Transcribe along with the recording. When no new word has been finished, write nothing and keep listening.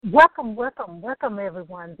Welcome,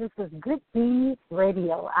 everyone. This is Good Deeds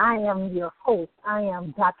Radio. I am your host. I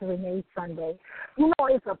am Dr. Renee Sunday. You know,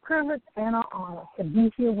 it's a privilege and an honor to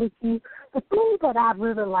be here with you. The thing that I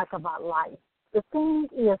really like about life, the thing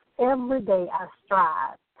is every day I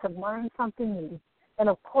strive to learn something new and,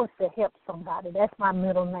 of course, to help somebody. That's my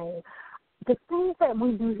middle name. The things that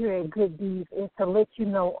we do here at Good Deeds is to let you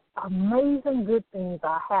know amazing good things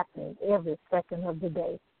are happening every second of the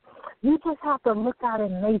day. You just have to look out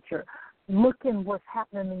in nature, look in what's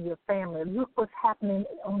happening in your family, look what's happening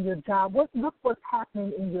on your job, look what's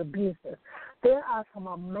happening in your business. There are some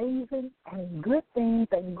amazing and good things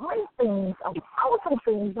and great things, awesome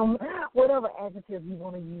things, whatever adjective you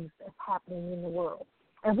want to use, that's happening in the world.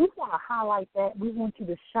 And we want to highlight that. We want you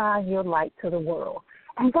to shine your light to the world.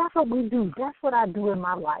 And that's what we do. That's what I do in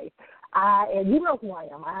my life. And you know who I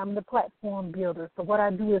am. I am the platform builder. So what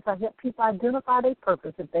I do is I help people identify their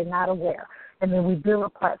purpose if they're not aware. And then we build a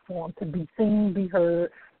platform to be seen, be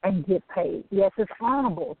heard, and get paid. Yes, it's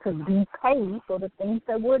honorable to be paid for the things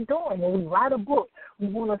that we're doing. When we write a book, we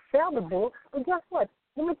want to sell the book. But guess what?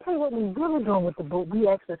 Let me tell you what we're really doing with the book. We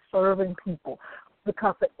actually serving people.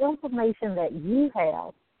 Because the information that you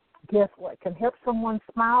have, guess what, can help someone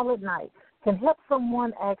smile at night, can help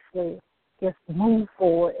someone actually just move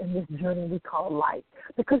forward in this journey we call life.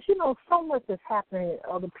 Because, you know, so much is happening in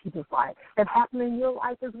other people's life and happening in your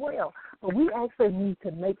life as well. But we actually need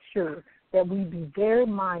to make sure that we be very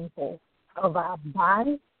mindful of our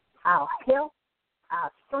body, our health,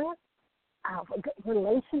 our strength, our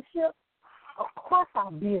relationship, of course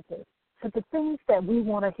our business. So the things that we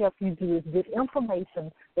want to help you do is get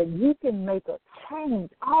information that you can make a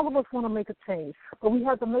change. All of us want to make a change, but we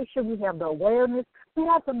have to make sure we have the awareness. We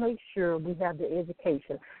have to make sure we have the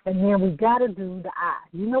education. And then we got to do the I.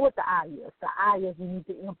 You know what the I is. The I is we need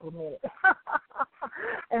to implement it.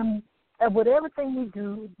 and with everything we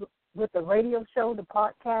do, with the radio show, the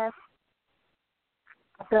podcast,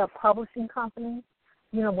 the publishing company,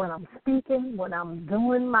 you know, when I'm speaking, when I'm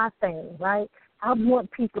doing my thing, right? I want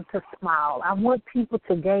people to smile. I want people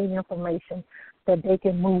to gain information that they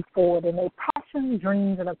can move forward in their passion,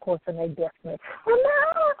 dreams, and, of course, in their destiny.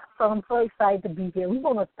 So I'm so excited to be here. We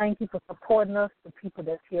want to thank you for supporting us, the people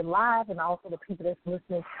that's here live, and also the people that's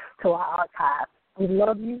listening to our archive. We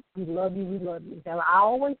love you. We love you. We love you. And I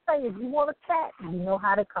always say, if you want to chat, you know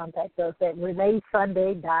how to contact us at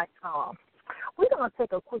reneesunday.com. We're going to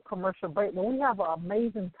take a quick commercial break, but we have an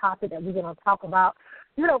amazing topic that we're going to talk about.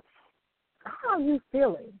 You know, how are you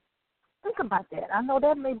feeling? Think about that. I know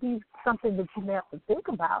that may be something that you may have to think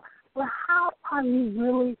about, but how are you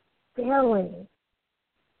really feeling?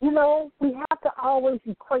 You know, we have to always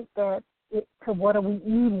equate that to what are we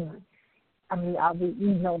eating. I mean, are we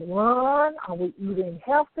eating on the run? Are we eating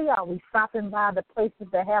healthy? Are we stopping by the places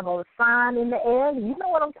that have a sign in the air? You know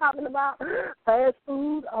what I'm talking about? Fast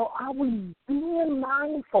food? Or are we being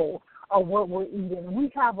mindful of what we're eating?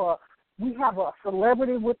 We have a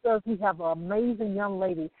celebrity with us. We have an amazing young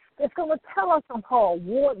lady that's going to tell us some her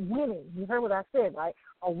award-winning, you heard what I said, right?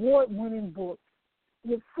 Award-winning book.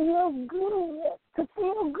 It feels good to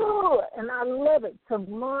feel good, and I love it, to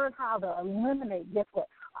learn how to eliminate, guess what,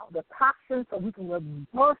 the toxins so we can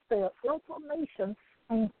reverse their inflammation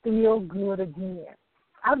and feel good again.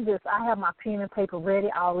 I have my pen and paper ready.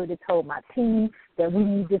 I already told my team that we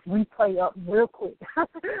need this replay up real quick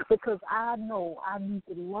because I know I need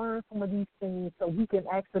to learn some of these things so we can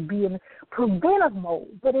actually be in preventive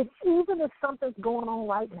mode. But even if something's going on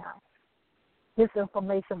right now, this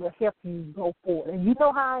information will help you go forward. And you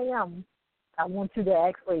know how I am. I want you to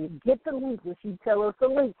actually get the link, which you tell us the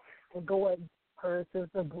link, and go and purchase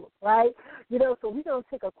the book, right? You know, so we're going to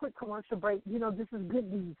take a quick commercial break. You know, this is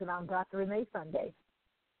Good News, and I'm Dr. Renee Sunday.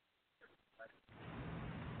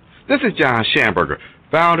 This is John Schamberger,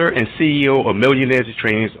 founder and CEO of Millionaires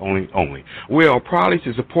Trainings Only. We are proud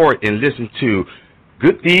to support and listen to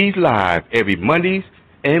Good Deeds Live every Mondays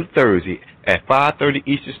and Thursday at 5:30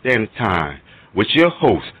 Eastern Standard Time with your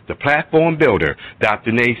host, the platform builder,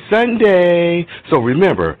 Dr. Renee Sunday. So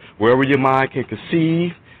remember, wherever your mind can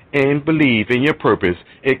conceive and believe in your purpose,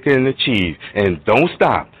 it can achieve. And don't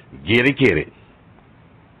stop. Get it.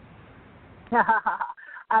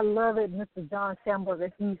 I love it, Mr. John Schamberger.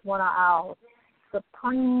 He's one of our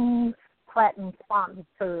supreme platinum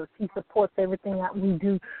sponsors. He supports everything that we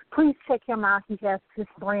do. Please check him out. He has his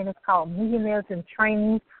brand. It's called Millionaires in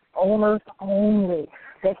Training Owners Only.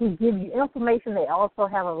 That he gives you information. They also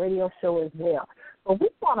have a radio show as well. But we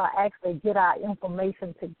want to actually get our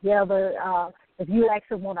information together. If you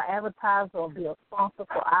actually want to advertise or be a sponsor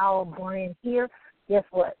for our brand here, guess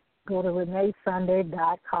what? Go to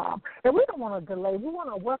reneesunday.com. And we don't want to delay. We want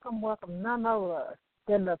to welcome none other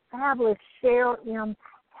than the fabulous Cheryl M.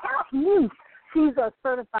 Muse. She's a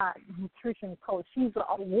certified nutrition coach. She's an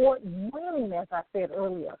award-winning, as I said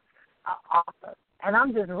earlier, author. And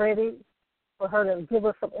I'm just ready for her to give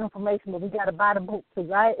us some information, but we got to buy the book too,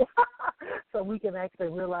 right? So we can actually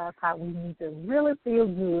realize how we need to really feel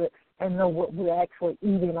good and know what we're actually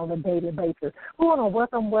eating on a daily basis. We want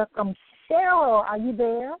to welcome Cheryl. Are you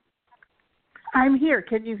there? I'm here.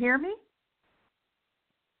 Can you hear me?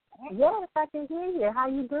 Yes, I can hear you. How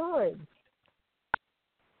you doing?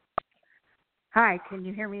 Hi, can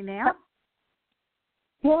you hear me now?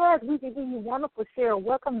 Yes, we can hear you. Wonderful, Cheryl.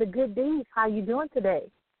 Welcome to Good Deeds. How you doing today?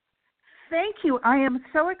 Thank you. I am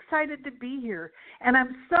so excited to be here, and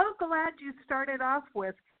I'm so glad you started off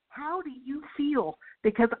with, how do you feel?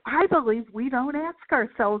 Because I believe we don't ask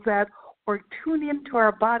ourselves that or tune into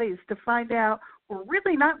our bodies to find out we're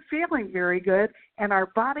really not feeling very good, and our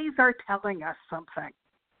bodies are telling us something.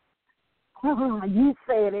 You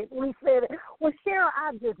said it. We said it. Well, Cheryl,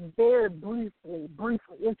 I just very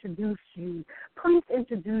briefly introduce you. Please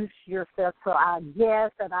introduce yourself to our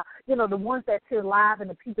guests and the ones that's here live and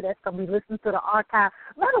the people that's going to be listening to the archive.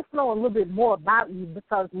 Let us know a little bit more about you,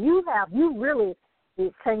 because you really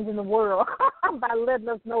is changing the world by letting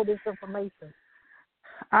us know this information.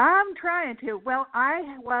 I'm trying to. Well,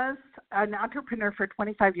 I was an entrepreneur for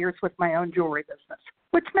 25 years with my own jewelry business,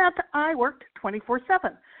 which meant I worked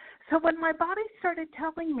 24/7. So when my body started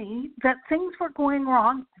telling me that things were going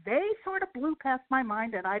wrong, they sort of blew past my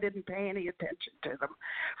mind, and I didn't pay any attention to them.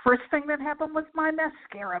 First thing that happened was my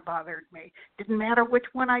mascara bothered me. Didn't matter which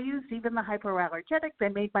one I used, even the hypoallergenic, they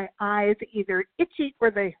made my eyes either itchy or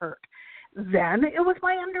they hurt. Then it was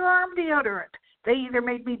my underarm deodorant. They either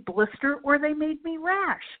made me blister or they made me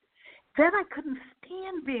rash. Then I couldn't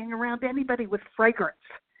stand being around anybody with fragrance.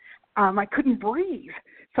 I couldn't breathe.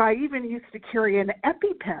 So I even used to carry an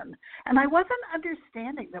EpiPen. And I wasn't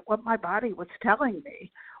understanding that what my body was telling me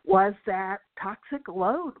was that toxic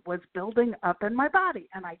load was building up in my body.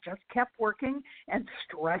 And I just kept working, and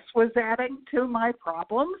stress was adding to my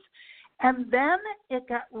problems. And then it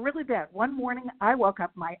got really bad. One morning I woke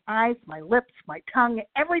up, my eyes, my lips, my tongue,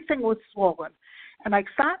 everything was swollen. And I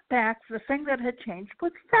thought back, the thing that had changed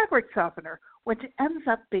was fabric softener, which ends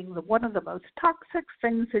up being one of the most toxic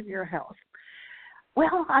things in your health.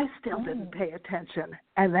 Well, I still didn't pay attention.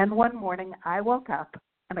 And then one morning I woke up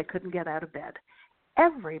and I couldn't get out of bed.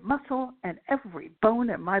 Every muscle and every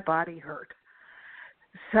bone in my body hurt.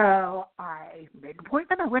 So I made an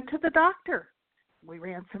appointment. I went to the doctor. We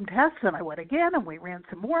ran some tests, and I went again, and we ran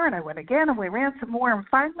some more, and I went again, and we ran some more. And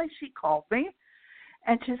finally she called me,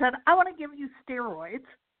 and she said, I want to give you steroids,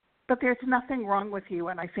 but there's nothing wrong with you,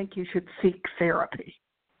 and I think you should seek therapy.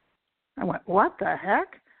 I went, what the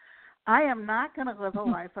heck? I am not going to live a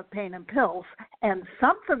life of pain and pills, and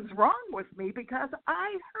something's wrong with me because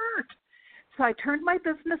I hurt. So I turned my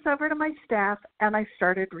business over to my staff, and I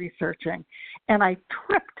started researching, and I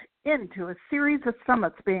tripped into a series of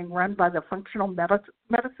summits being run by the functional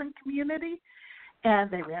medicine community,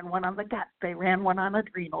 and they ran one on the gut, they ran one on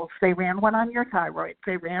adrenals, they ran one on your thyroid,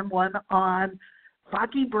 they ran one on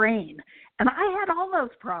foggy brain. And I had all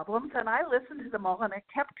those problems, and I listened to them all, and I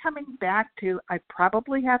kept coming back to I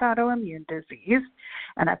probably had autoimmune disease,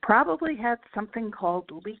 and I probably had something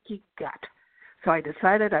called leaky gut. So I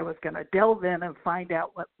decided I was going to delve in and find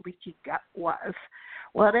out what leaky gut was.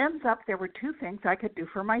 Well, it ends up there were two things I could do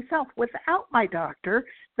for myself without my doctor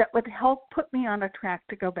that would help put me on a track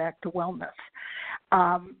to go back to wellness.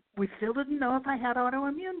 We still didn't know if I had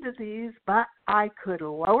autoimmune disease, but I could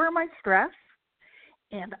lower my stress,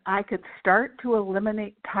 and I could start to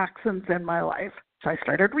eliminate toxins in my life. So I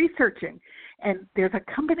started researching, and there's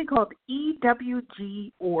a company called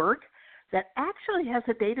EWG.org that actually has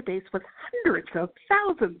a database with hundreds of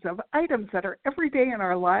thousands of items that are every day in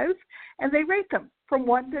our lives, and they rate them from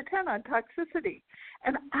 1 to 10 on toxicity.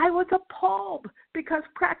 And I was appalled because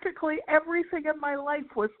practically everything in my life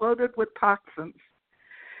was loaded with toxins.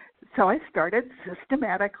 So I started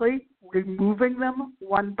systematically removing them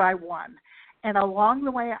one by one. And along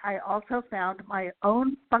the way, I also found my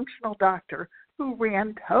own functional doctor who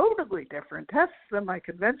ran totally different tests than my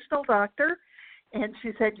conventional doctor. And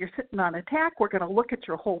she said, you're sitting on attack. We're going to look at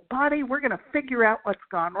your whole body. We're going to figure out what's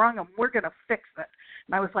gone wrong, and we're going to fix it.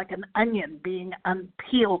 And I was like an onion being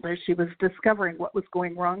unpeeled as she was discovering what was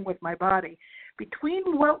going wrong with my body. Between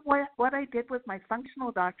what I did with my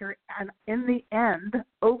functional doctor, and in the end,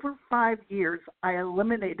 over 5 years, I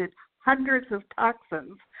eliminated hundreds of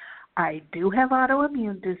toxins. I do have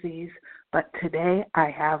autoimmune disease, but today I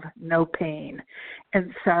have no pain.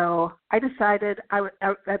 And so I decided,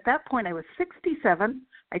 at that point I was 67,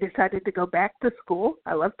 I decided to go back to school.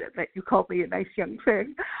 I loved it that you called me a nice young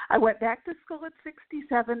thing. I went back to school at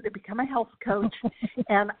 67 to become a health coach,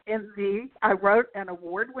 and I wrote an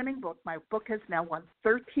award-winning book. My book has now won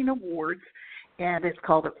 13 awards, and it's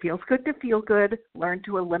called It Feels Good to Feel Good, Learn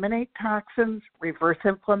to Eliminate Toxins, Reverse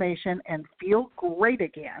Inflammation, and Feel Great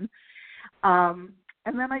Again.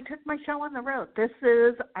 And then I took my show on the road. This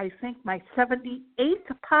is, I think, my 78th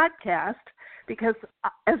podcast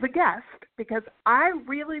as a guest, because I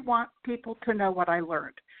really want people to know what I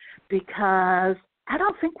learned, because I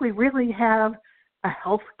don't think we really have a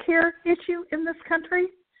health care issue in this country.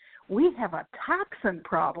 We have a toxin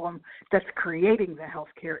problem that's creating the health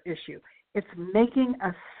care issue. It's making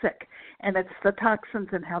us sick, and it's the toxins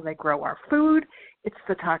in how they grow our food. It's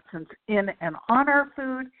the toxins in and on our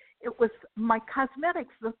food. It was my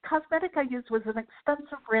cosmetics. The cosmetic I used was an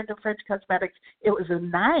expensive brand of French cosmetics. It was a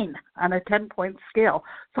 9 on a 10-point scale.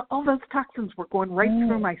 So all those toxins were going right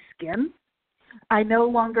through my skin. I no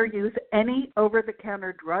longer use any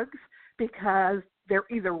over-the-counter drugs because they're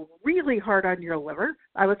either really hard on your liver.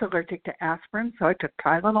 I was allergic to aspirin, so I took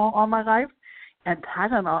Tylenol all my life. And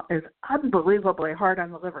Tylenol is unbelievably hard on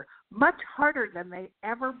the liver, much harder than they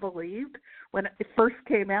ever believed when it first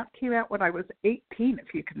came out when I was 18,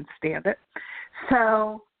 if you can stand it.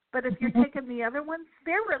 So, but if you're taking the other ones,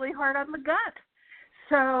 they're really hard on the gut.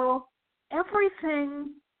 So everything,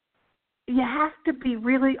 you have to be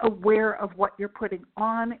really aware of what you're putting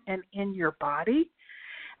on and in your body.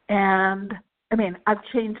 And I mean, I've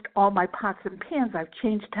changed all my pots and pans. I've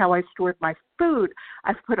changed how I stored my food.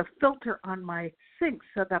 I've put a filter on my sink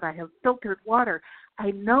so that I have filtered water.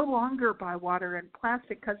 I no longer buy water in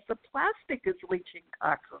plastic because the plastic is leaching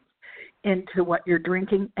toxins into what you're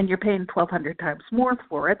drinking, and you're paying 1,200 times more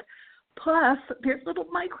for it. Plus, there's little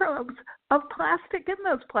microbes of plastic in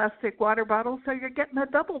those plastic water bottles, so you're getting a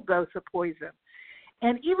double dose of poison.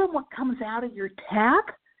 And even what comes out of your tap,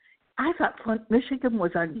 I thought Flint, Michigan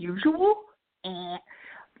was unusual.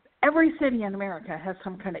 Every city in America has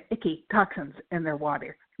some kind of icky toxins in their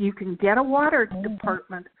water. You can get a water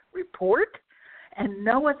department report and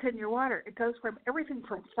know what's in your water. It goes from everything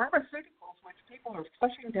from pharmaceuticals, which people are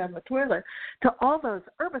flushing down the toilet, to all those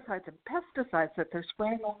herbicides and pesticides that they're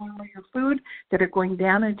spraying all over your food that are going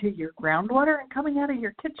down into your groundwater and coming out of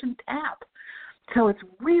your kitchen tap. So it's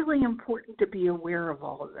really important to be aware of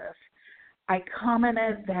all of this. I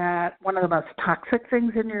commented that one of the most toxic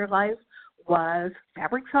things in your life was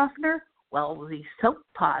fabric softener. Well, the soap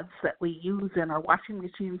pods that we use in our washing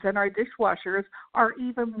machines and our dishwashers are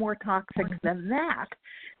even more toxic than that.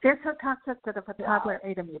 They're so toxic that if a toddler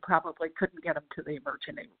ate them, you probably couldn't get them to the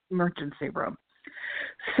emergency room.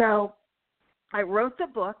 So I wrote the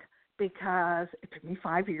book because it took me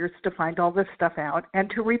 5 years to find all this stuff out and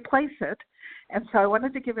to replace it. And so I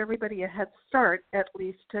wanted to give everybody a head start, at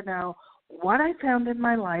least to know what I found in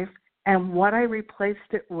my life and what I replaced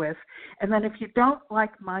it with. And then if you don't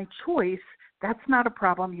like my choice, that's not a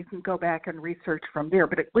problem. You can go back and research from there,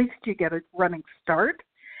 but at least you get a running start.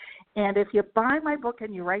 And if you buy my book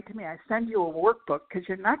and you write to me, I send you a workbook because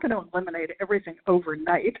you're not going to eliminate everything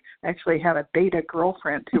overnight. I actually had a beta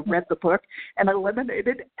girlfriend who read the book and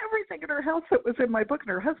eliminated everything in her house that was in my book, and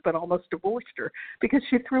her husband almost divorced her because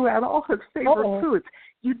she threw out all his favorite foods.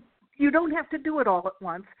 You don't have to do it all at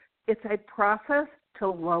once. It's a process to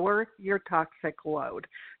lower your toxic load.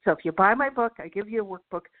 So if you buy my book, I give you a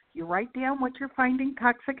workbook, you write down what you're finding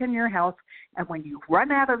toxic in your house, and when you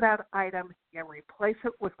run out of that item, you replace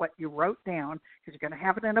it with what you wrote down, because you're going to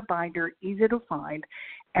have it in a binder, easy to find,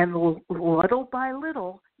 and little by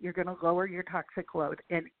little, you're going to lower your toxic load.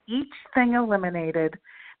 And each thing eliminated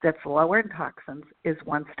that's lower in toxins is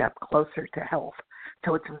one step closer to health.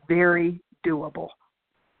 So it's very doable.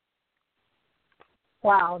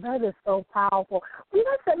 Wow, that is so powerful. You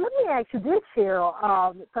know, let me ask you this,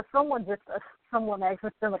 Cheryl, because someone asked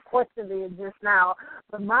us a question there just now,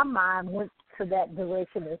 but my mind went to that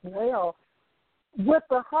direction as well. With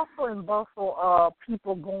the hustle and bustle of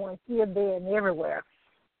people going here, there, and everywhere,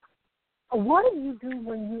 what do you do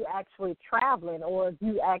when you actually traveling, or if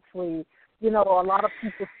you actually, a lot of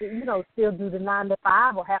people, still do the 9 to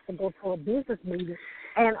 5 or have to go to a business meeting.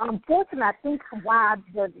 And unfortunately, I think why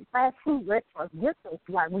the fast food restaurants get this,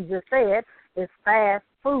 like we just said, is fast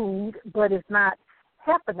food, but it's not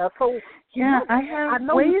helping us. So I have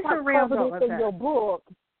ways around all of in that. Your book.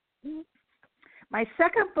 My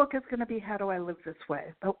second book is going to be How Do I Live This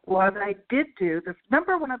Way? But what I did do, the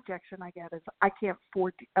number one objection I get is I can't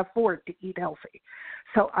afford to eat healthy.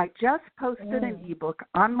 So I just posted an ebook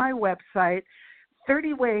on my website,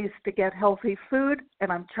 30 ways to get healthy food,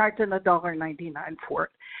 and I'm charging $1.99 for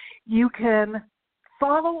it. You can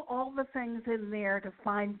follow all the things in there to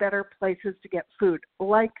find better places to get food.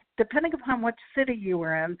 Like, depending upon which city you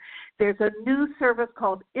are in, there's a new service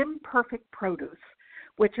called Imperfect Produce,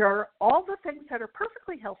 which are all the things that are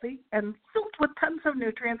perfectly healthy and filled with tons of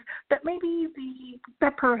nutrients, that maybe the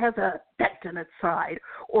pepper has a dent in its side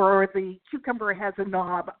or the cucumber has a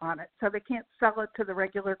knob on it, so they can't sell it to the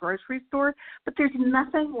regular grocery store. But there's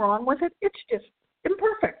nothing wrong with it. It's just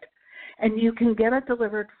imperfect. And you can get it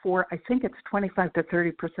delivered for, I think it's 25 to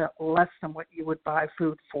 30% less than what you would buy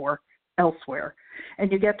food for elsewhere.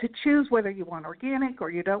 And you get to choose whether you want organic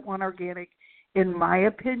or you don't want organic. In my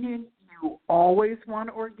opinion, you always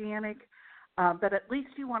want organic, but at least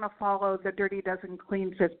you want to follow the Dirty Dozen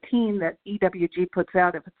Clean 15 that EWG puts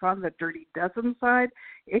out. If it's on the Dirty Dozen side,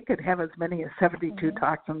 it could have as many as 72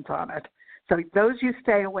 toxins on it. So those you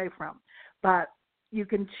stay away from. But you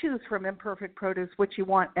can choose from Imperfect Produce what you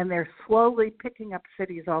want, and they're slowly picking up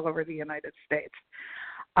cities all over the United States.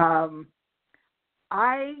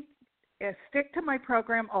 I stick to my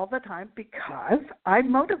program all the time because I'm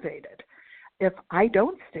motivated. If I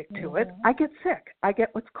don't stick to it, I get sick. I get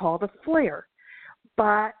what's called a flare.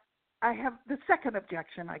 But I have the second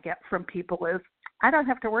objection I get from people is, I don't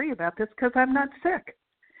have to worry about this because I'm not sick.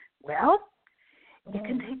 Well, it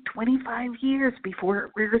can take 25 years before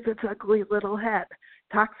it rears its ugly little head.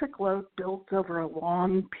 Toxic load builds over a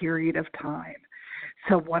long period of time.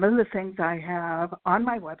 So one of the things I have on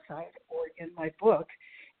my website or in my book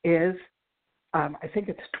is, I think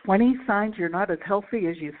it's 20 signs you're not as healthy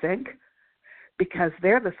as you think, because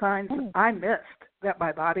they're the signs I missed that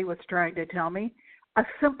my body was trying to tell me. A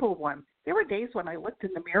simple one. There were days when I looked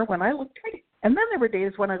in the mirror when I looked pretty. And then there were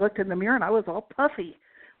days when I looked in the mirror and I was all puffy.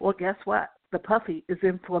 Well, guess what? The puffy is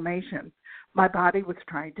inflammation. My body was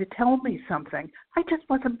trying to tell me something. I just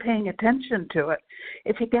wasn't paying attention to it.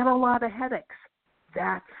 If you get a lot of headaches,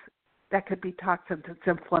 that could be toxins. It's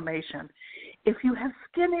inflammation. If you have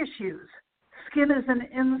skin issues, skin is an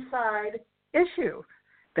inside issue.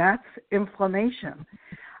 That's inflammation.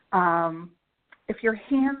 If your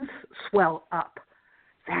hands swell up,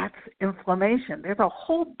 that's inflammation. There's a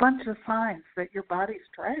whole bunch of signs that your body's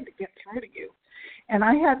trying to get through to you. And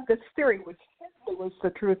I had this theory, which was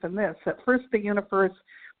the truth in this, that first the universe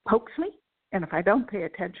pokes me, and if I don't pay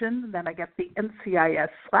attention, then I get the NCIS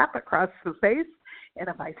slap across the face, and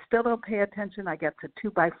if I still don't pay attention, I get the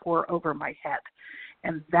 2x4 over my head.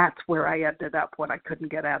 And that's where I ended up when I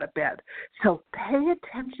couldn't get out of bed. So pay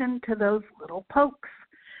attention to those little pokes,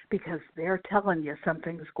 because they're telling you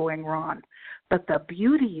something's going wrong. But the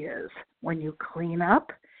beauty is when you clean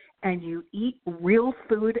up and you eat real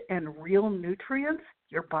food and real nutrients,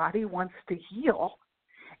 your body wants to heal,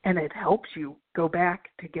 and it helps you go back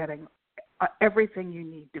to getting everything you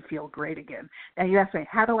need to feel great again. Now, you ask me,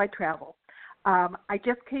 how do I travel? I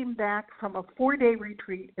just came back from a 4-day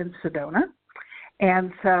retreat in Sedona,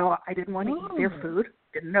 and so I didn't want to eat their food,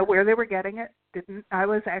 didn't know where they were getting it. I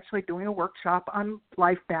was actually doing a workshop on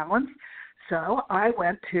life balance, so I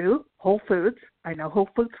went to Whole Foods. I know Whole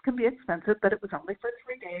Foods can be expensive, but it was only for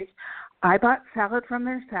 3 days. I bought salad from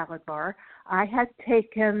their salad bar. I had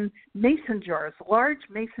taken mason jars, large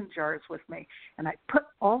mason jars with me, and I put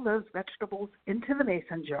all those vegetables into the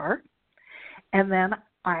mason jar, and then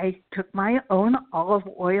I took my own olive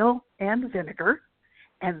oil and vinegar,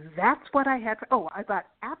 and that's what I had. I bought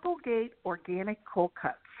Applegate organic cold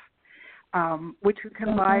cuts, which you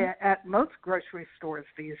can buy at most grocery stores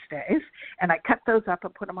these days. And I cut those up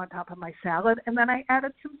and put them on top of my salad, and then I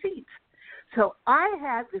added some seeds. So I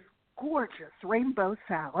had this gorgeous rainbow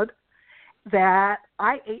salad that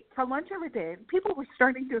I ate for lunch every day. And people were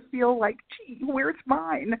starting to feel like, gee, where's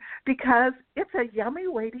mine? Because it's a yummy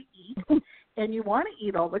way to eat, and you want to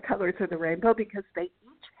eat all the colors of the rainbow because they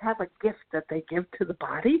each have a gift that they give to the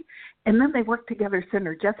body, and then they work together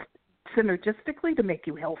synergistically to make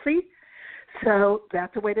you healthy. So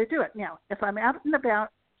that's a way to do it. Now, if I'm out and about,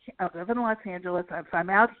 I live in Los Angeles, if I'm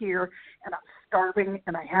out here and I'm starving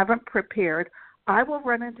and I haven't prepared, I will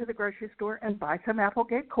run into the grocery store and buy some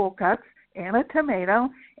Applegate cold cuts and a tomato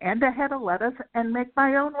and a head of lettuce and make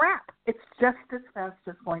my own wrap. It's just as fast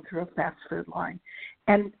as going through a fast food line.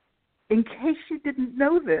 And in case you didn't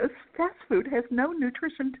know this, fast food has no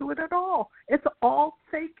nutrition to it at all. It's all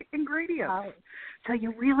fake ingredients. So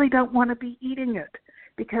you really don't want to be eating it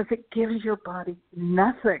because it gives your body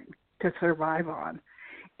nothing to survive on.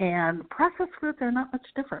 And processed foods are not much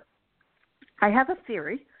different. I have a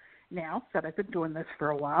theory now that I've been doing this for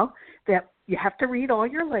a while that you have to read all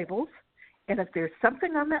your labels, and if there's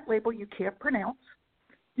something on that label you can't pronounce,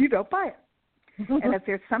 you don't buy it. And if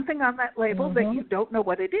there's something on that label that you don't know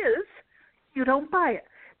what it is, you don't buy it.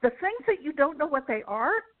 The things that you don't know what they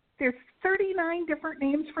are, there's 39 different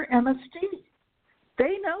names for MSG.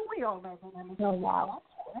 They know we all know what MSG is. Oh, wow.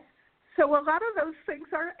 So a lot of those things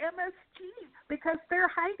are MSG because they're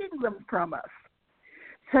hiding them from us.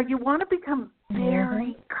 So you want to become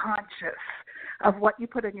very conscious of what you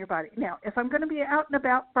put in your body. Now, if I'm going to be out and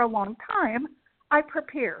about for a long time, I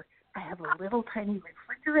prepare. I have a little tiny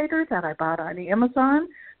refrigerator that I bought on Amazon,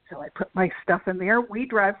 so I put my stuff in there. We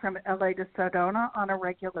drive from LA to Sedona on a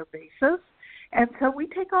regular basis, and so we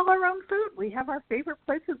take all our own food. We have our favorite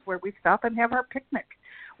places where we stop and have our picnic.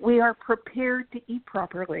 We are prepared to eat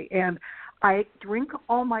properly, and I drink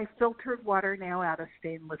all my filtered water now out of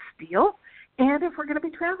stainless steel, and if we're going to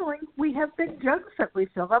be traveling, we have big jugs that we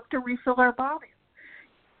fill up to refill our bodies.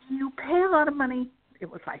 You pay a lot of money. It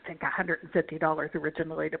was, I think, $150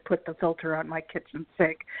 originally to put the filter on my kitchen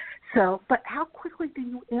sink. So, but how quickly do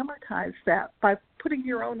you amortize that by putting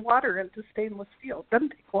your own water into stainless steel? It doesn't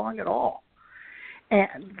take long at all.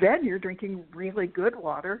 And then you're drinking really good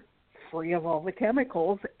water, free of all the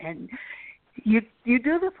chemicals, and you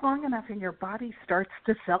do this long enough and your body starts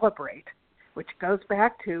to celebrate, which goes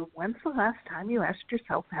back to when's the last time you asked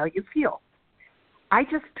yourself how you feel? I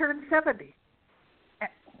just turned 70.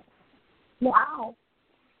 Wow.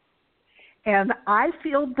 And I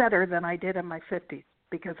feel better than I did in my 50s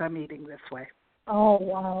because I'm eating this way. Oh,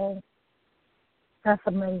 wow. That's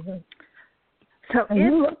amazing. So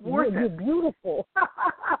and it's worth you're it. Beautiful.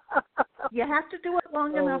 You have to do it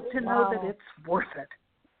long enough to know that it's worth it.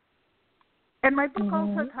 And my book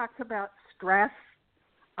also talks about stress,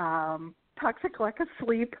 toxic lack of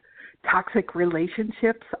sleep, toxic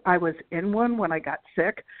relationships. I was in one when I got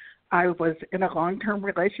sick. I was in a long-term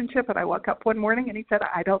relationship, and I woke up one morning, and he said,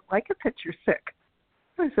 I don't like it that you're sick.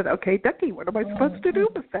 I said, okay, Ducky, what am I supposed to do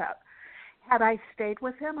with that? Had I stayed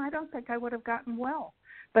with him, I don't think I would have gotten well.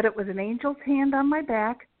 But it was an angel's hand on my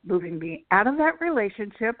back, moving me out of that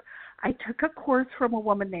relationship. I took a course from a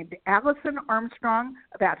woman named Allison Armstrong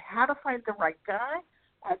about how to find the right guy.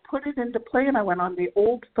 I put it into play, and I went on the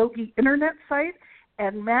old fogey internet site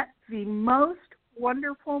and met the most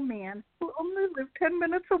wonderful man who only lived 10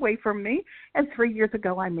 minutes away from me, and 3 years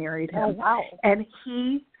ago I married him. Oh, wow. And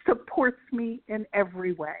he supports me in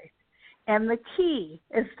every way. And the key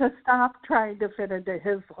is to stop trying to fit into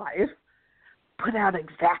his life, put out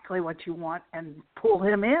exactly what you want, and pull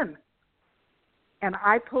him in. And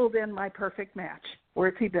I pulled in my perfect match.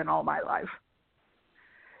 Where's he been all my life?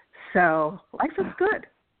 So life is good.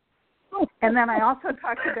 And then I also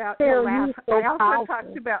talked about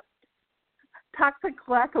talked about toxic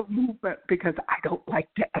lack of movement because I don't like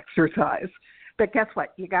to exercise. But guess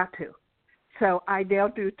what? You got to. So I now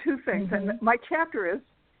do two things. And my chapter is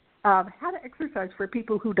how to exercise for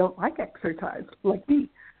people who don't like exercise, like me.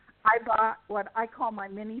 I bought what I call my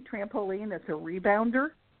mini trampoline. It's a rebounder.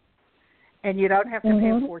 And you don't have to pay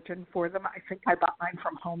a fortune for them. I think I bought mine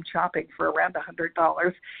from Home Shopping for around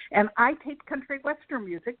 $100. And I tape country western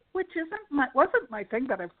music, which wasn't my thing,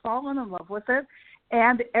 but I've fallen in love with it.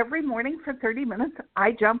 And every morning for 30 minutes,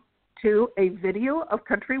 I jump to a video of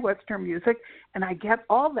country western music, and I get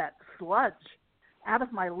all that sludge out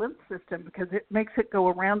of my lymph system because it makes it go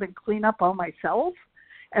around and clean up all my cells,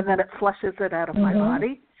 and then it flushes it out of my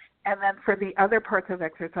body. And then for the other parts of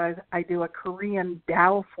exercise, I do a Korean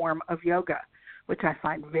Tao form of yoga, which I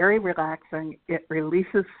find very relaxing. It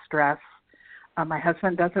releases stress. My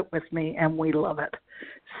husband does it with me, and we love it.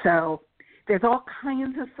 So there's all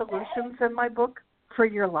kinds of solutions in my book for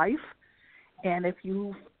your life. And if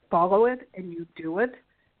you follow it and you do it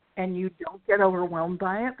and you don't get overwhelmed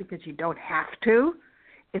by it because you don't have to,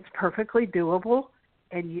 it's perfectly doable.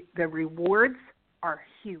 And the rewards are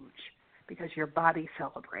huge, because your body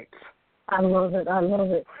celebrates. I love it. I love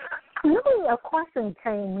it. Really, a question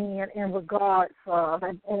came in regards of,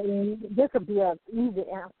 and this would be an easy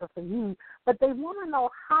answer for you, but they want to know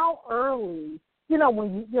how early,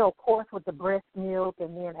 when of course, with the breast milk,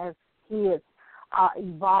 and then as kids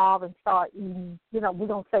evolve and start eating, we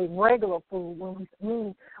don't say regular food when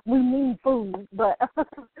we mean food, but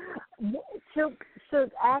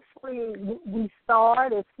should actually we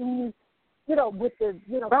start as soon as, with the,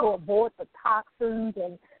 to avoid the toxins,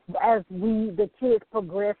 and as the kids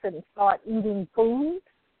progress and start eating food?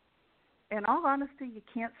 In all honesty, you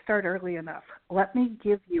can't start early enough. Let me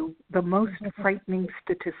give you the most frightening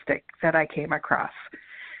statistic that I came across.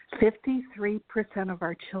 53% of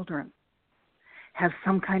our children have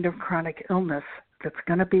some kind of chronic illness that's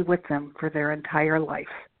going to be with them for their entire life.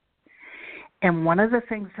 And one of the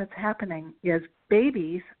things that's happening is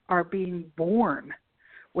babies are being born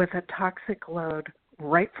with a toxic load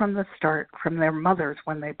right from the start from their mothers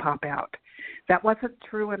when they pop out. That wasn't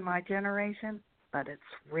true in my generation. but it's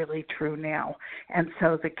really true now. And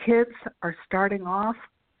so the kids are starting off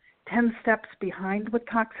 10 steps behind with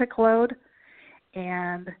toxic load,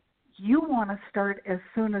 and you want to start as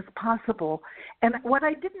soon as possible. And what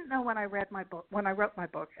I didn't know when I wrote my book,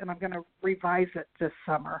 and I'm going to revise it this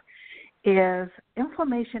summer, is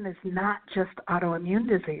inflammation is not just autoimmune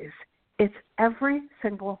disease. It's every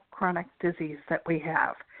single chronic disease that we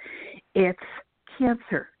have. It's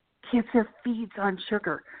cancer. Cancer feeds on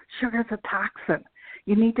sugar. Sugar is a toxin.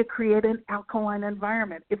 You need to create an alkaline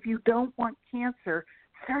environment. If you don't want cancer,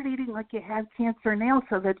 start eating like you had cancer now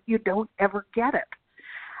so that you don't ever get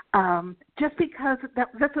it. Just because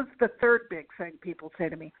this is the third big thing people say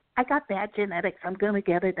to me, I got bad genetics, I'm going to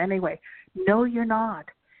get it anyway. No, you're not.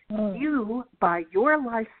 You, by your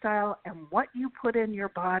lifestyle and what you put in your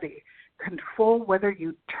body, control whether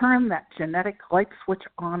you turn that genetic light switch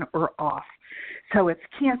on or off. So it's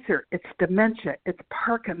cancer, it's dementia, it's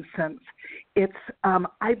Parkinson's, it's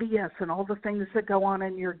IBS and all the things that go on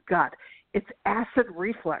in your gut. It's acid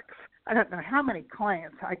reflux. I don't know how many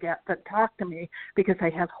clients I get that talk to me because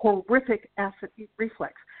they have horrific acid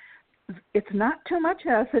reflux. It's not too much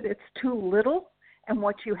acid, it's too little, and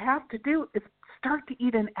what you have to do is start to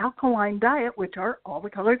eat an alkaline diet, which are all the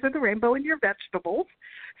colors of the rainbow in your vegetables,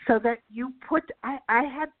 so that you put, I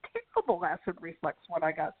had terrible acid reflux when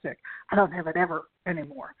I got sick. I don't have it ever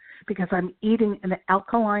anymore because I'm eating an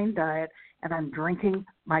alkaline diet and I'm drinking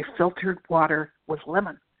my filtered water with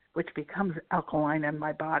lemon, which becomes alkaline in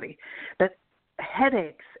my body. But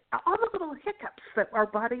headaches, all the little hiccups that our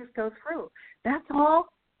bodies go through, that's all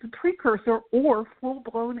the precursor or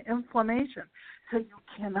full-blown inflammation. So you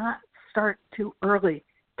cannot start too early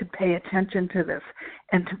to pay attention to this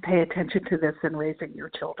and to pay attention to this in raising your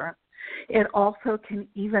children. It also can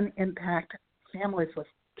even impact families with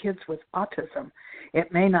kids with autism.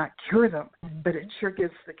 It may not cure them, but it sure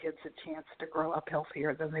gives the kids a chance to grow up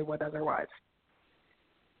healthier than they would otherwise.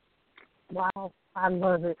 Wow, I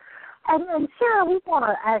love it. And Cheryl, we want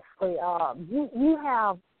to actually, you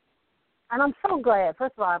have, and I'm so glad,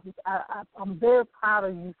 first of all, I'm very proud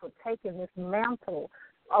of you for taking this mantle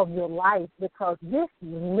of your life, because this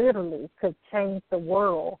literally could change the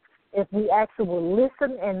world if we actually will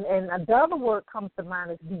listen. And the other word comes to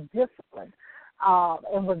mind is be disciplined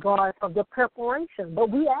in regards of the preparation.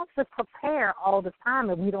 But we actually prepare all the time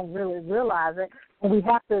and we don't really realize it. And we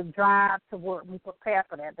have to drive to work. We prepare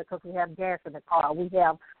for that because we have gas in the car. We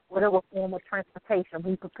have whatever form of transportation.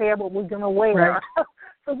 We prepare what we're going to wear. Right.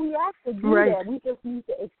 So we actually do that. We just need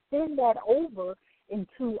to extend that over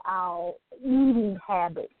into our eating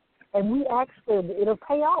habits, and we actually, it'll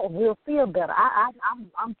pay off. We'll feel better.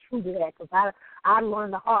 I'm true to that because I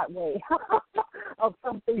learned the hard way of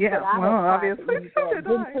some things that I obviously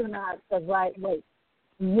didn't turn out the right way.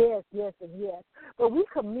 Yes. But we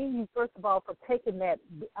commend you, first of all, for taking that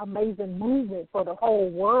amazing movement for the whole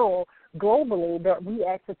world globally, that we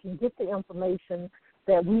actually can get the information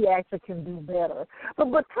that we actually can do better.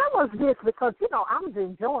 But tell us this, because, I'm just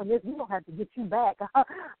enjoying this. We don't have to get you back.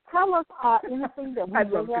 Tell us anything that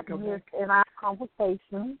we have missed in our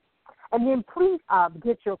conversation. And then please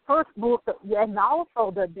get your first book and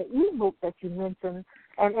also the e-book that you mentioned,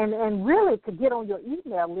 and really to get on your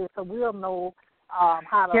email list so we'll know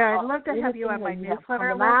how to. Yeah, I'd love to have you on my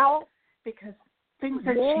newsletter list because things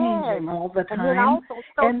are changing all the time.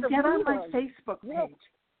 And get on my Facebook page.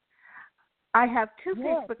 I have two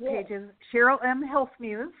Facebook pages, Cheryl M. Health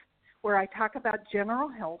Muse, where I talk about general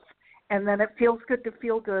health, and then It Feels Good to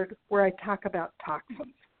Feel Good, where I talk about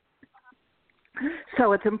toxins.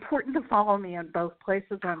 So it's important to follow me on both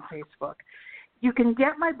places on Facebook. You can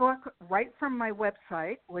get my book right from my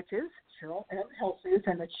website, which is Cheryl M. Health Muse,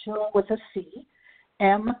 and it's Cheryl with a C,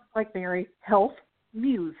 M like Mary, Health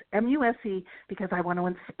Muse, M-U-S-E, because I want to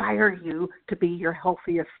inspire you to be your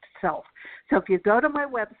healthiest self. So if you go to my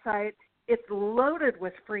website, it's loaded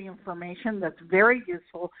with free information that's very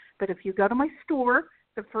useful. But if you go to my store,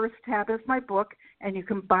 the first tab is my book, and you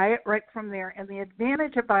can buy it right from there. And the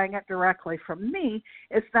advantage of buying it directly from me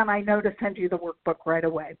is then I know to send you the workbook right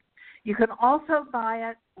away. You can also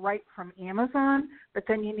buy it right from Amazon, but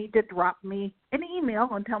then you need to drop me an email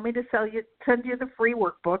and tell me to send you the free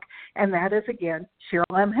workbook. And that is, again,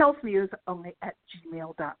 Cheryl M. Health Muse, only at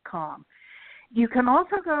gmail.com. You can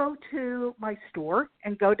also go to my store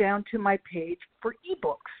and go down to my page for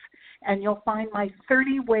ebooks, and you'll find my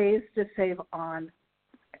 30 ways to save on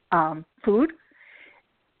food.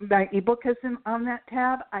 My ebook is on that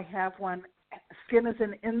tab. I have one, Skin is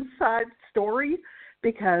an Inside Story,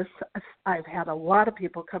 because I've had a lot of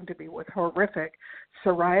people come to me with horrific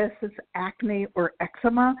psoriasis, acne, or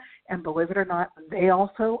eczema, and believe it or not, they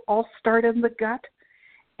also all start in the gut.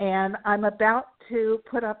 And I'm about to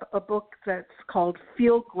put up a book that's called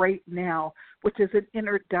Feel Great Now, which is an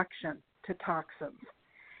introduction to toxins.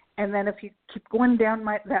 And then if you keep going down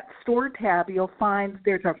that store tab, you'll find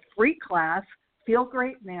there's a free class, Feel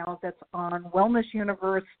Great Now, that's on Wellness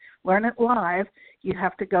Universe, Learn It Live. You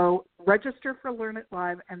have to go register for Learn It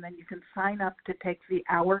Live, and then you can sign up to take the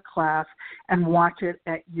hour class and watch it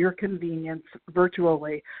at your convenience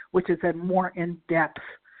virtually, which is a more in-depth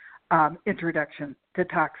introduction to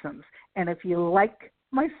toxins. And if you like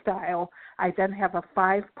my style, I then have a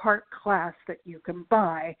 5-part class that you can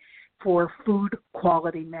buy for Food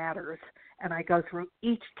Quality Matters. And I go through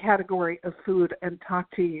each category of food and talk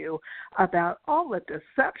to you about all the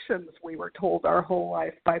deceptions we were told our whole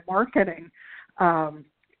life by marketing.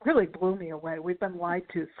 Really blew me away. We've been lied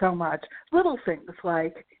to so much. Little things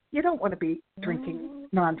like you don't want to be drinking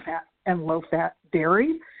non-fat and low-fat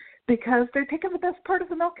dairy because they're taking the best part of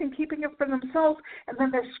the milk and keeping it for themselves, and then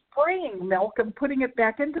they're spraying milk and putting it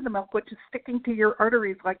back into the milk, which is sticking to your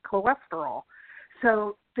arteries like cholesterol.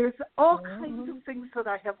 So there's all kinds of things that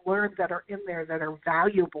I have learned that are in there that are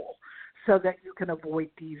valuable so that you can avoid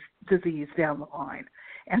disease down the line.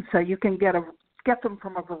 And so you can get them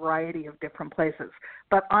from a variety of different places.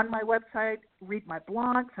 But on my website, read my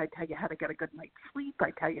blogs. I tell you how to get a good night's sleep.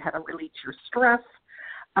 I tell you how to release your stress.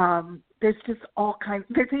 There's just all kinds.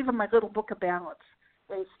 There's even my little book of balance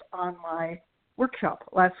based on my workshop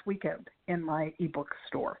last weekend in my ebook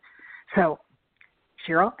store. So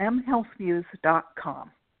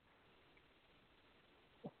CherylMHealthMuse.com.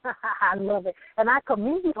 I love it. And I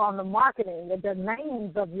commend you on the marketing. The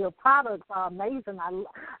names of your products are amazing.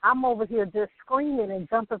 I'm over here just screaming and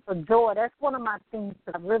jumping for joy. That's one of my things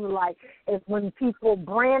that I really like is when people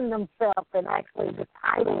brand themselves and actually the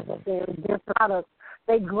titles of their products.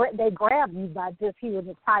 They grab you by just hearing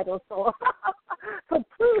the title. So,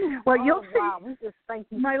 please. Well, you'll see. We just thank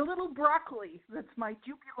you. My little broccoli, that's my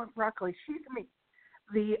jubilant broccoli, she's me.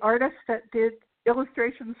 The artist that did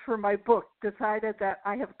illustrations for my book decided that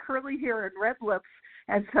I have curly hair and red lips,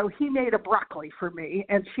 and so he made a broccoli for me,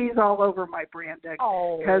 and she's all over my branding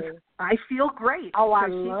because I feel great. Oh, I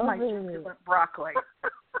so she's love my it. jubilant broccoli.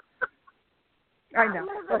 I know.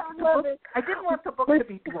 I didn't want the book to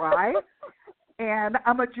be dry. And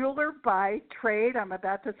I'm a jeweler by trade. I'm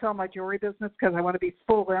about to sell my jewelry business because I want to be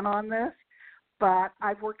full in on this. But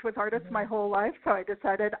I've worked with artists my whole life, so I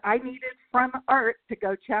decided I needed fun art to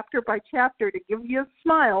go chapter by chapter to give you a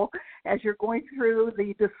smile as you're going through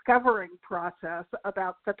the discovering process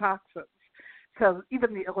about the toxins. So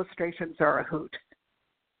even the illustrations are a hoot.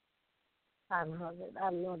 I love it. I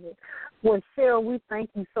love it. Well, Cheryl, we thank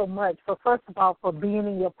you so much for, first of all, for being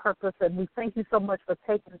in your purpose, and we thank you so much for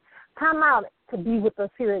taking time out to be with us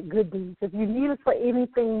here at Good Deeds. If you need us for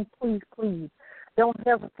anything, please, don't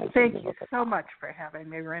hesitate. Thank you so much for having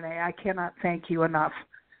me, Renee. I cannot thank you enough.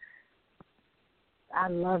 I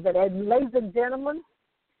love it. And ladies and gentlemen,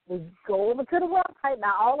 we go over to the website.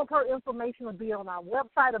 Now, all of her information will be on our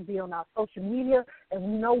website, will be on our social media, and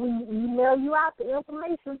we know we email you out the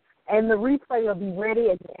information. And the replay will be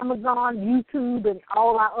ready at Amazon, YouTube, and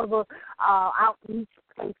all our other outreach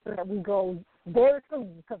places that we go very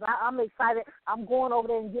soon because I'm excited. I'm going over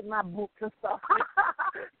there and getting my books and stuff.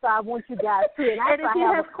 So I want you guys to. And if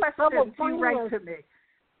you have questions, you write to me.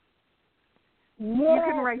 You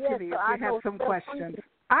can write to me if you have some questions.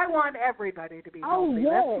 I want everybody to be healthy.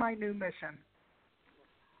 Yes. That's my new mission.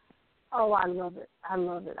 Oh, I love it. I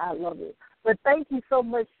love it. I love it. But thank you so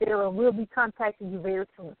much, Cheryl. We'll be contacting you very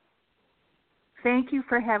soon. Thank you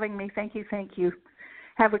for having me. Thank you.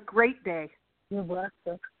 Have a great day. You're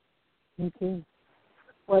welcome. You too.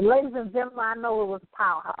 Well, ladies and gentlemen, I know it was a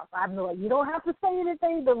powerhouse. I know it. You don't have to say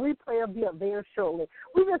anything. The replay will be up very shortly.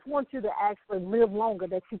 We just want you to actually live longer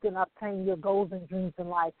that you can obtain your goals and dreams in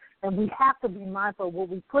life. And we have to be mindful of what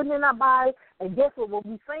we're putting in our body. And guess what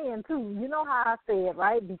we're saying, too? You know how I say it,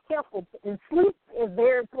 right? Be careful. And sleep is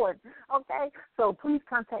very important, okay? So please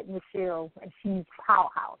contact Miss Cheryl, and she's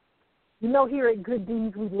powerhouse. You know, here at Good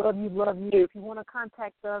Deeds, we love you. If you want to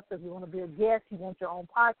contact us, if you want to be a guest, you want your own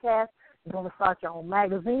podcast, you want to start your own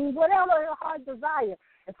magazine, whatever your heart desire.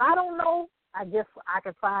 If I don't know, I guess I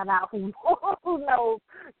can find out who knows.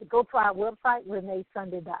 Go to our website,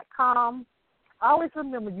 reneesunday.com. Always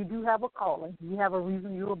remember, you do have a calling. You have a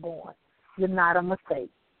reason you were born. You're not a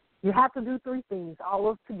mistake. You have to do 3 things, all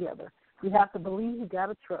of together. You have to believe, you got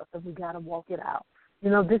to trust, and we got to walk it out.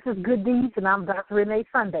 You know, this is Good Deeds, and I'm Dr. Renee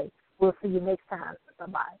Sunday. We'll see you next time.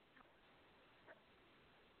 Bye-bye.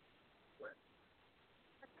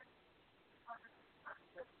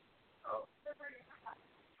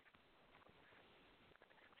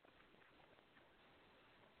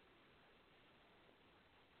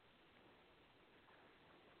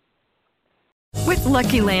 With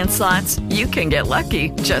Lucky Land Slots, you can get lucky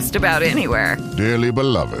just about anywhere. Dearly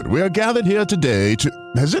beloved, we are gathered here today to...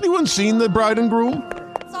 Has anyone seen the bride and groom?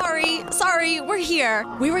 Sorry, we're here.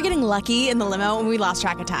 We were getting lucky in the limo and we lost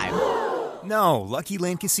track of time. No, Lucky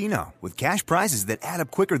Land Casino, with cash prizes that add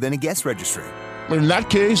up quicker than a guest registry. In that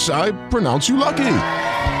case, I pronounce you lucky.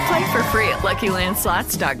 Play for free at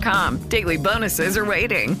LuckyLandSlots.com. Daily bonuses are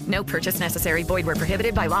waiting. No purchase necessary. Void where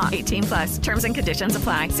prohibited by law. 18+. Terms and conditions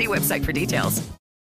apply. See website for details.